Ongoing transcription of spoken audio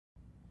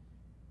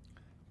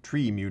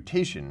tree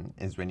mutation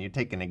is when you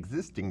take an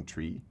existing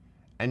tree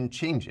and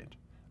change it,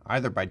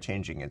 either by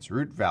changing its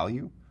root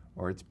value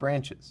or its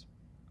branches.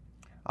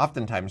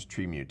 Oftentimes,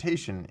 tree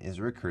mutation is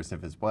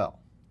recursive as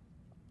well.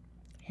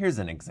 Here's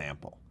an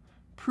example: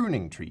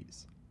 pruning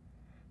trees.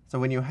 So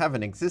when you have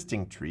an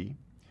existing tree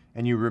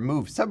and you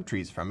remove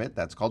subtrees from it,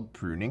 that's called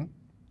pruning.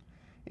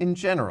 In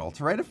general,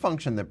 to write a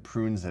function that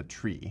prunes a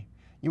tree,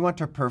 you want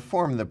to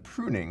perform the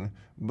pruning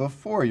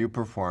before you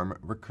perform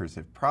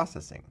recursive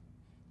processing,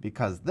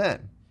 because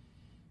then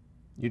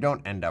you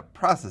don't end up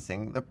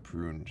processing the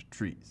pruned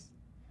trees.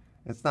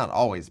 It's not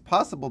always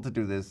possible to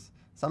do this.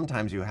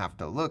 Sometimes you have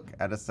to look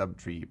at a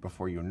subtree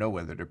before you know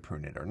whether to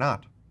prune it or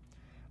not.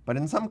 But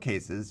in some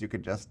cases, you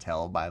could just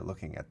tell by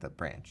looking at the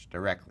branch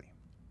directly.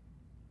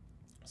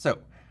 So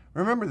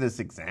remember this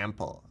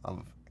example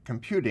of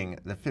computing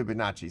the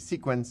Fibonacci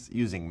sequence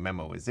using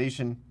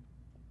memoization.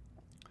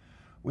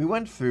 We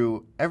went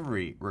through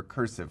every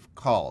recursive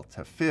call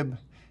to fib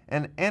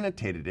and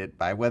annotated it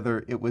by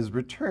whether it was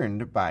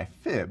returned by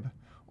fib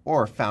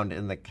or found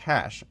in the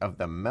cache of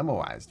the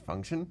memoized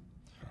function,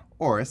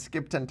 or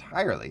skipped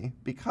entirely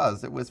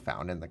because it was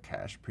found in the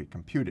cache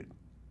pre-computed.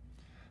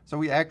 So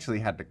we actually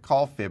had to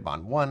call fib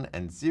on 1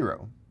 and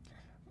 0,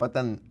 but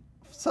then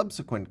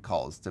subsequent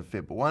calls to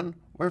fib1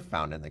 were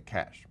found in the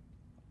cache.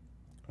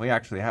 We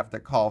actually have to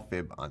call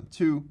fib on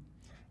 2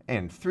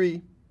 and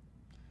 3,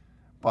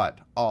 but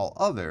all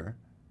other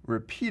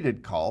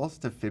repeated calls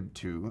to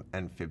fib2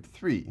 and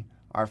fib3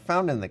 are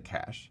found in the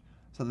cache,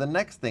 so the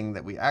next thing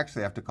that we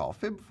actually have to call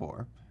fib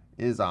for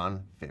is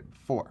on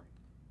fib4.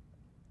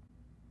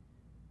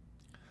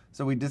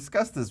 So we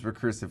discussed this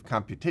recursive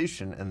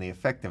computation and the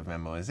effect of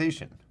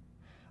memoization.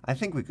 I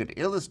think we could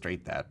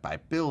illustrate that by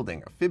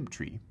building a fib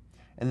tree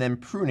and then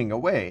pruning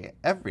away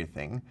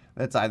everything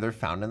that's either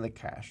found in the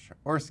cache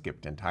or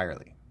skipped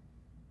entirely.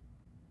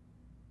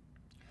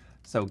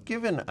 So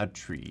given a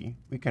tree,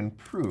 we can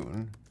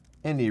prune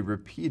any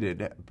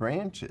repeated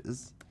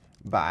branches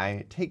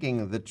by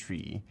taking the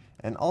tree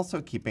and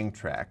also keeping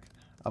track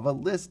of a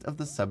list of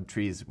the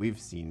subtrees we've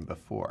seen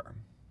before.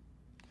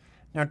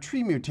 Now,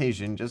 tree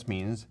mutation just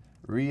means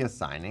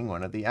reassigning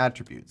one of the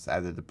attributes,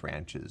 either the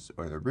branches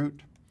or the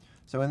root.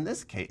 So in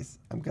this case,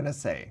 I'm going to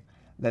say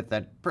that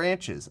the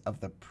branches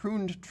of the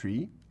pruned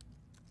tree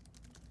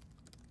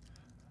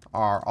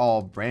are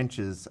all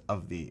branches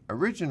of the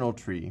original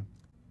tree,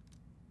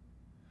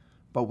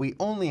 but we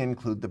only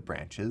include the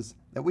branches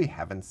that we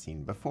haven't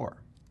seen before.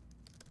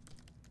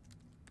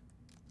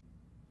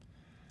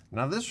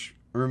 Now this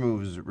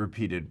removes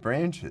repeated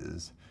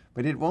branches,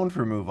 but it won't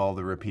remove all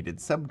the repeated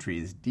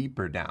subtrees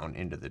deeper down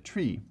into the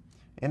tree.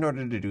 In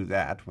order to do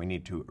that, we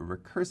need to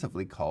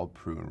recursively call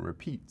prune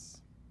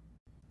repeats.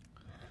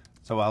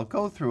 So I'll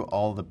go through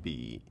all the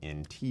b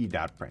in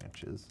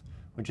t.branches,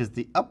 which is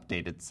the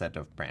updated set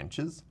of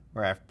branches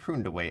where I've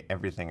pruned away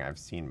everything I've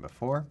seen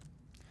before,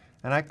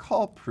 and I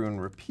call prune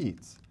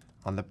repeats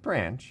on the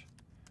branch,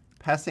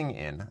 passing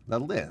in the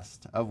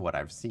list of what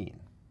I've seen.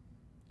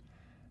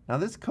 Now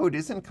this code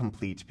isn't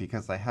complete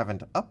because I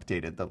haven't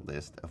updated the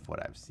list of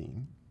what I've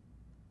seen.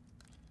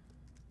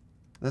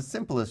 The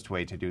simplest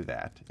way to do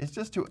that is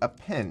just to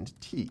append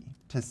t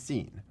to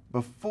seen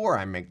before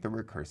I make the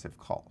recursive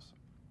calls.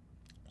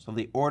 So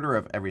the order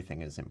of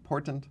everything is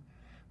important.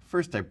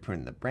 First I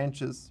prune the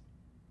branches,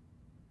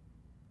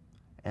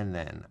 and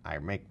then I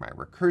make my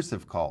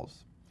recursive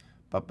calls.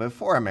 But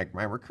before I make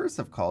my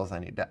recursive calls, I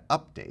need to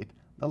update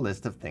the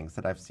list of things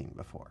that I've seen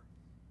before.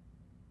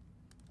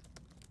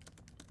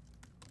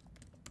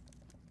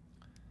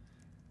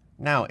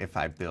 Now if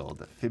I build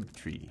a fib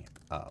tree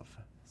of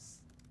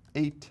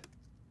 8,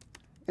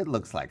 it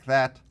looks like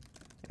that.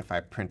 If I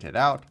print it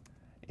out,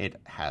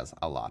 it has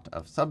a lot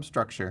of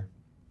substructure.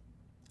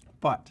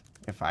 But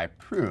if I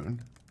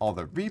prune all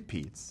the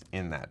repeats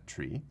in that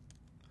tree,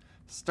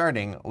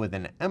 starting with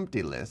an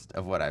empty list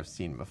of what I've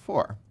seen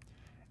before,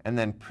 and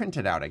then print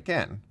it out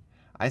again,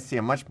 I see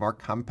a much more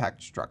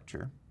compact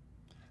structure.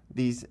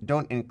 These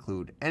don't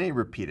include any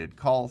repeated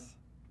calls.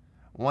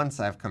 Once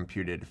I've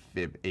computed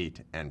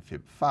fib8 and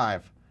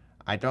fib5,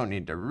 I don't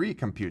need to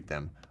recompute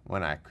them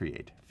when I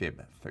create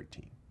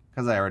fib13,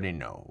 because I already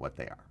know what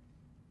they are.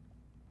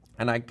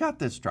 And I got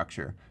this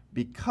structure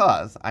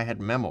because I had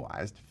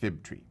memoized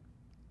fibtree.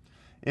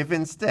 If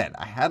instead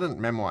I hadn't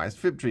memoized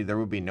fibtree, there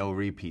would be no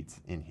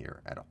repeats in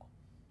here at all.